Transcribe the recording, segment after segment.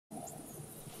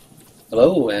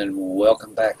Hello and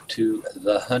welcome back to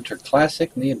the Hunter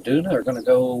Classic. Me and Duna are going to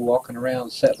go walking around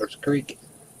Settlers Creek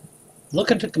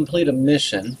looking to complete a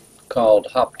mission called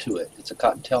Hop to It. It's a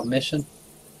Cottontail mission,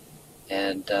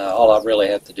 and all I really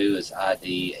have to do is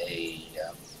ID a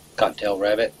Cottontail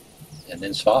Rabbit and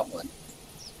then spot one.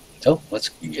 So let's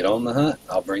get on the hunt.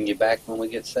 I'll bring you back when we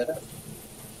get set up.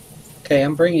 Okay,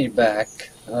 I'm bringing you back.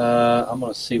 I'm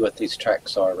going to see what these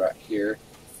tracks are right here.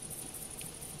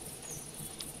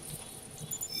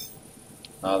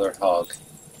 They're hog.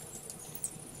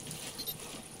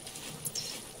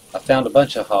 I found a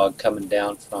bunch of hog coming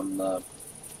down from the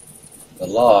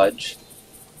lodge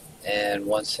and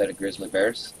one set of grizzly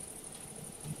bears.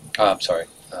 I'm sorry,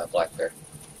 black bear.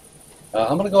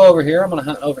 I'm going to go over here. I'm going to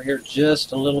hunt over here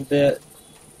just a little bit.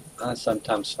 I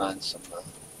sometimes find some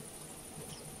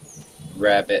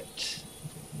rabbit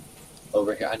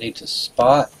over here. I need to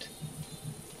spot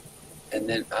and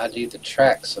then ID the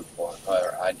tracks of one,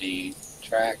 or ID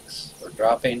tracks or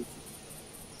dropping,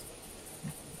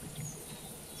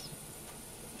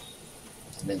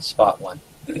 and then spot one.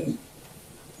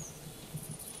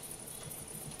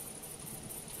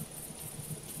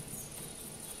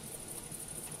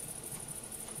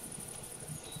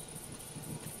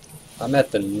 I'm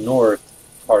at the north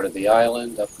part of the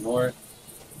island, up north.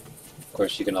 Of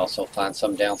course, you can also find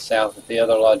some down south at the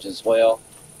other lodge as well.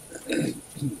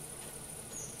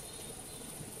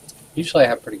 Usually I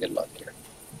have pretty good luck here.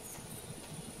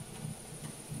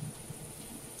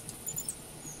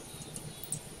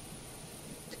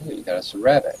 Okay, we got us a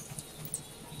rabbit.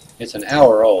 It's an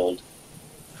hour old.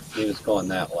 He was going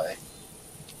that way.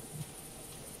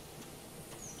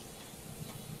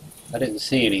 I didn't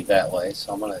see any that way,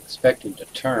 so I'm going to expect him to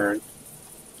turn.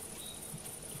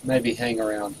 Maybe hang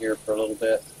around here for a little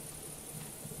bit.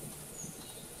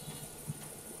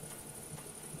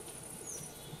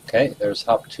 Okay, there's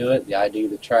Hop to It, the ID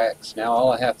of the tracks. Now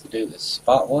all I have to do is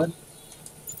spot one.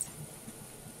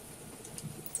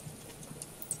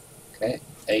 Okay,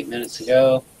 8 minutes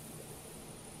ago,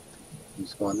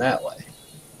 he's going that way.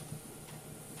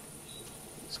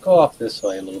 Let's go off this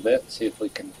way a little bit, see if we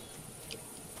can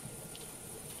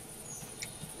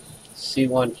see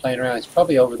one playing around. He's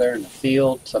probably over there in the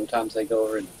field. Sometimes they go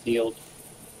over in the field.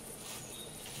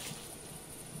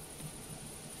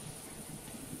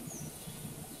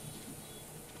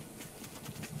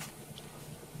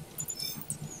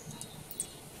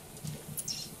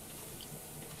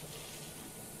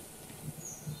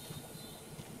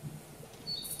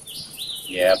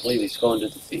 Yeah, I believe he's going to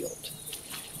the field.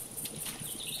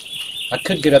 I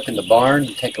could get up in the barn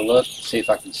and take a look, see if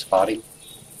I can spot him.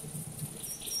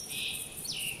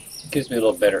 Gives me a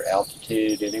little better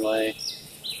altitude anyway.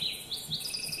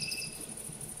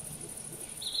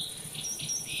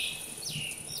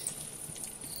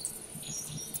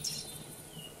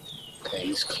 Okay,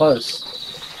 he's close.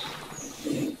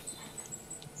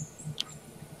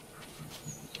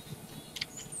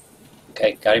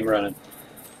 Okay, got him running.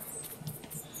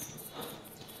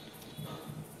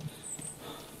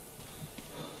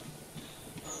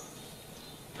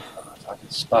 If I can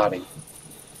spot him.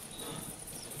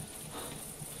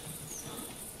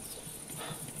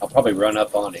 I'll probably run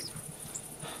up on him.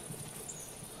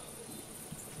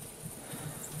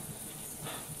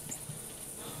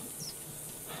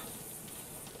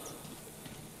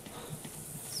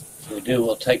 If we do,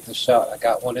 we'll take the shot. I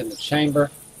got one in the chamber.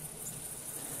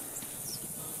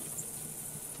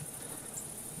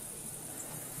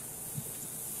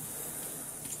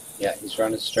 Yeah, he's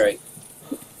running straight.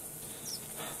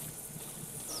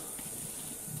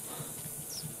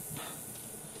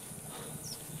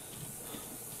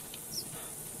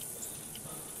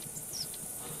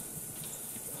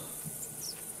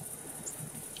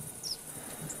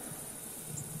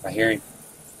 I hear him.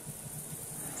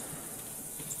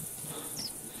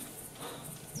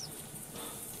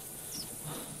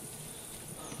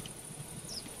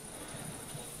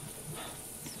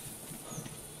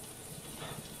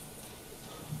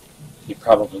 He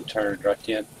probably turned right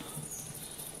then.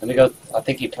 Let me go. I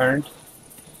think he turned.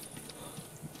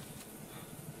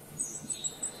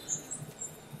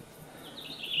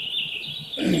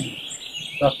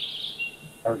 Look,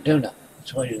 Arduna.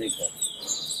 Which way did he go?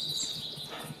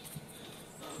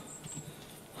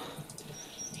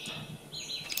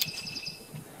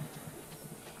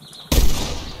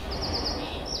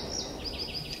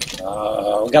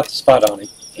 We got the spot on him.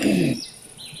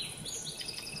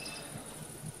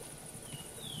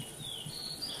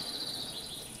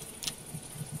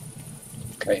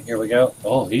 Okay, here we go.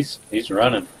 Oh, he's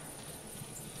running.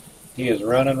 He is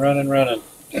running.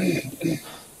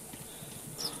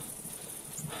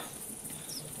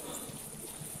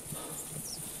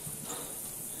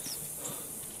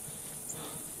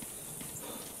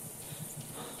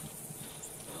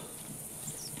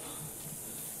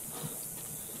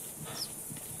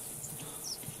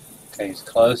 Okay, he's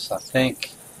close, I think.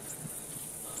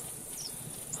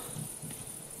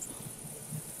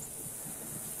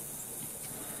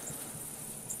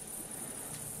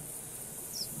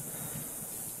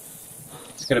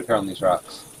 Let's get up here on these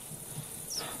rocks.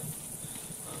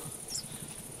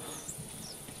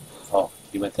 Oh,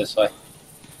 he went this way.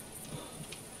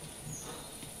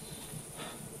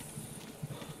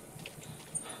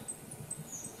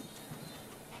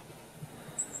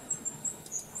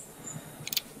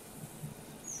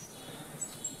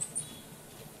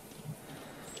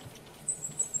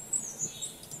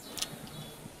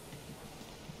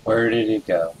 Where did he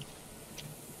go?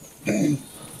 Did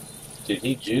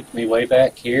he juke me way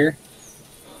back here?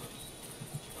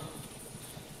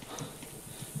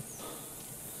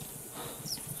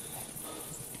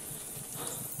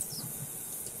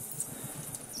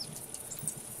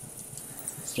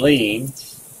 Fleeing.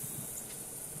 Is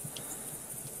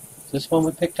this one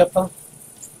we picked up on?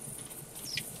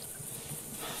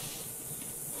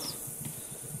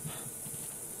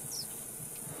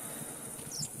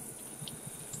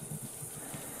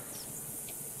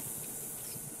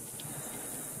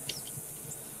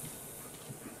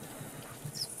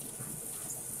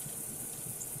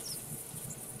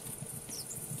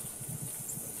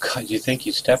 God, you think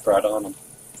you step right on him.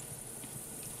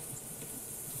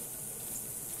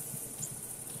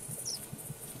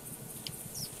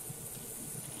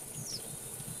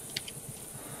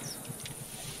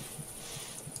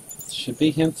 Should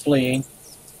be him fleeing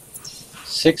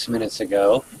 6 minutes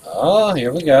ago. Oh,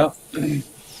 here we go.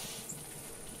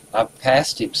 I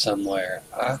passed him somewhere.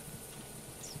 I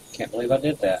can't believe I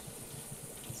did that.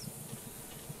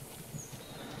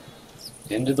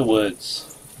 Into the woods.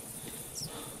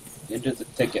 Into the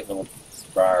thicket, little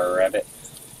briar rabbit.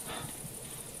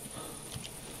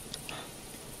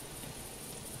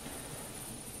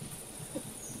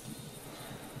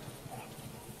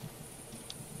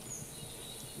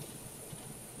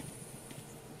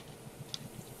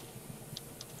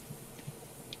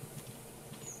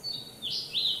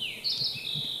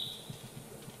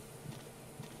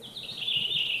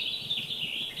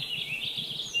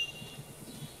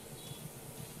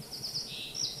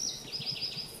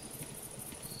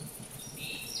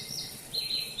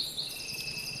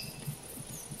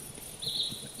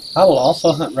 I will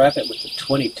also hunt rabbit with the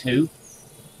 22.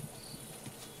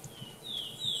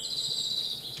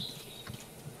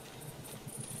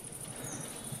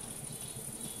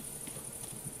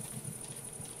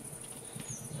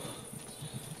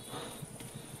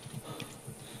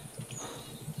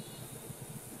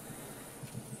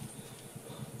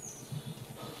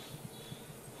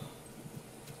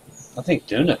 I think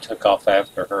Duna took off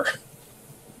after her.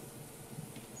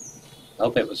 I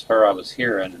hope it was her I was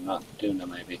hearing and not Duna,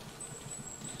 maybe.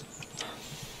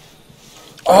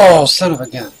 Oh, son of a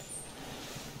gun.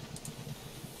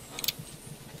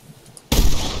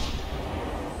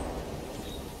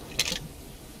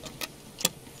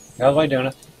 Get out of the way,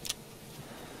 Duna.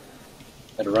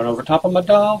 Had to run over top of my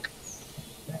dog.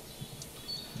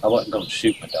 I wasn't going to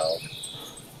shoot my dog.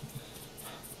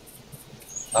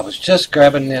 I was just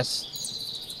grabbing this.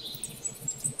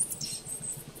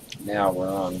 Now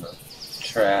we're on the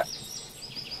track.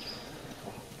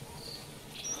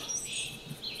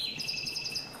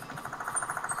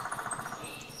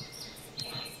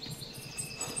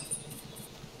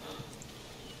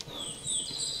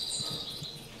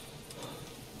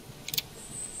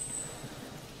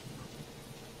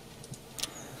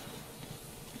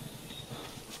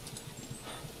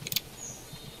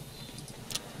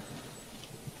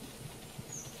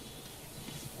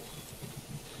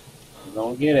 We're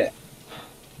gonna get it.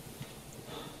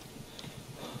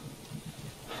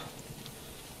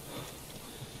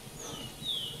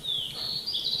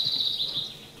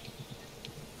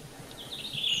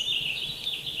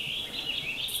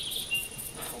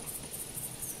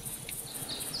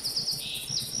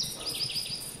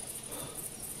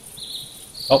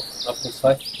 Oh, up this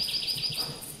way.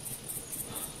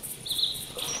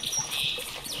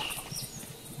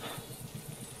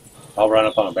 I'll run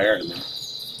up on a bear in a minute.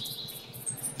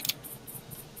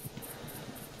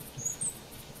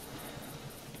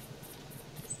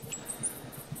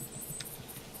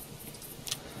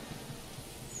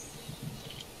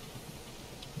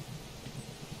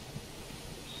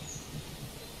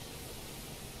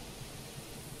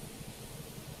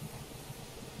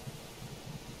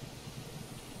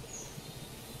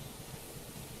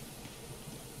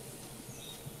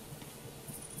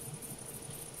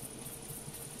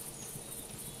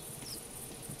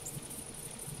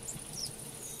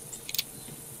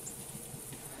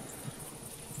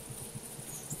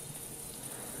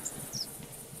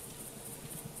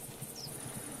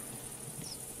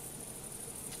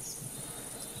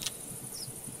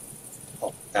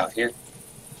 Out here.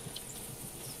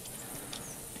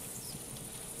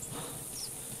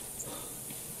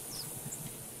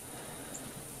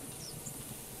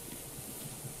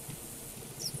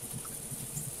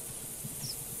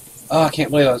 Oh, I can't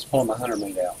believe I was pulling my hunter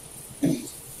meat out.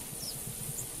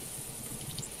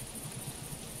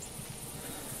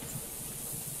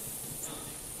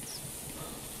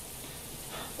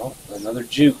 Oh, another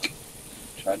juke.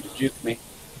 Tried to juke me.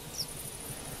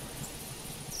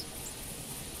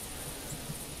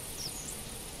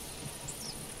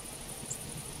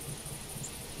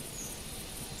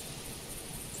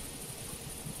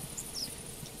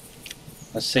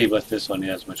 Let's see what this one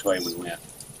is, which way we went.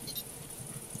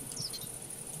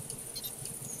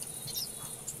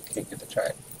 Can't get the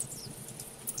track.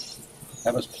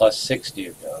 That was plus 60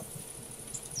 ago.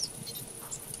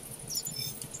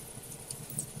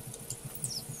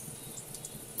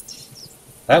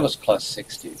 That was plus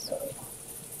 60 ago.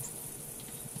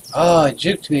 Oh, it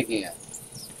juked me again.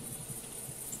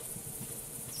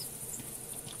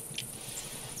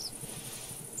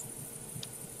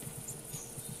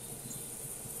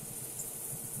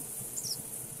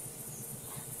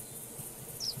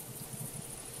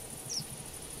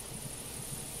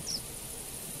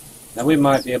 Now we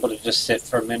might be able to just sit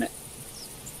for a minute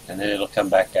and then it'll come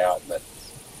back out, but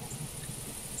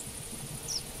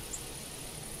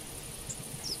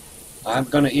I'm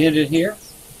going to end it here.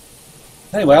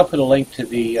 Anyway, I'll put a link to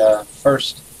the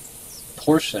first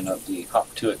portion of the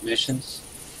Hop to It missions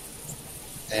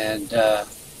and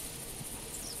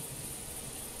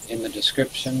in the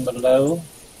description below.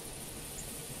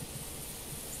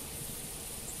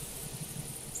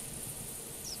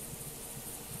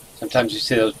 Sometimes you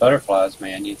see those butterflies,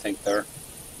 man, you think they're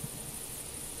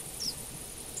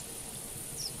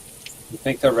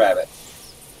rabbit.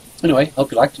 Anyway,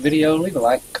 hope you liked the video. Leave a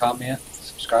like, comment,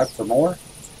 subscribe for more.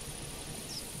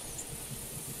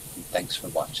 And thanks for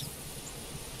watching.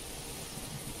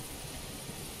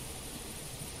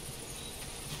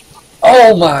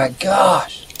 Oh my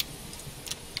gosh!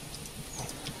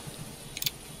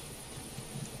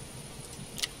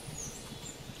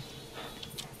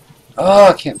 Oh,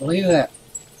 I can't believe that.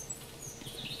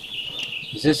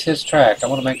 Is this his track? I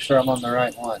want to make sure I'm on the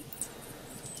right one.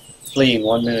 Fleeing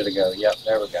 1 minute ago. Yep,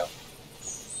 there we go.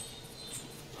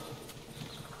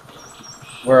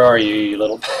 Where are you, you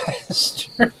little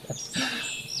bastard?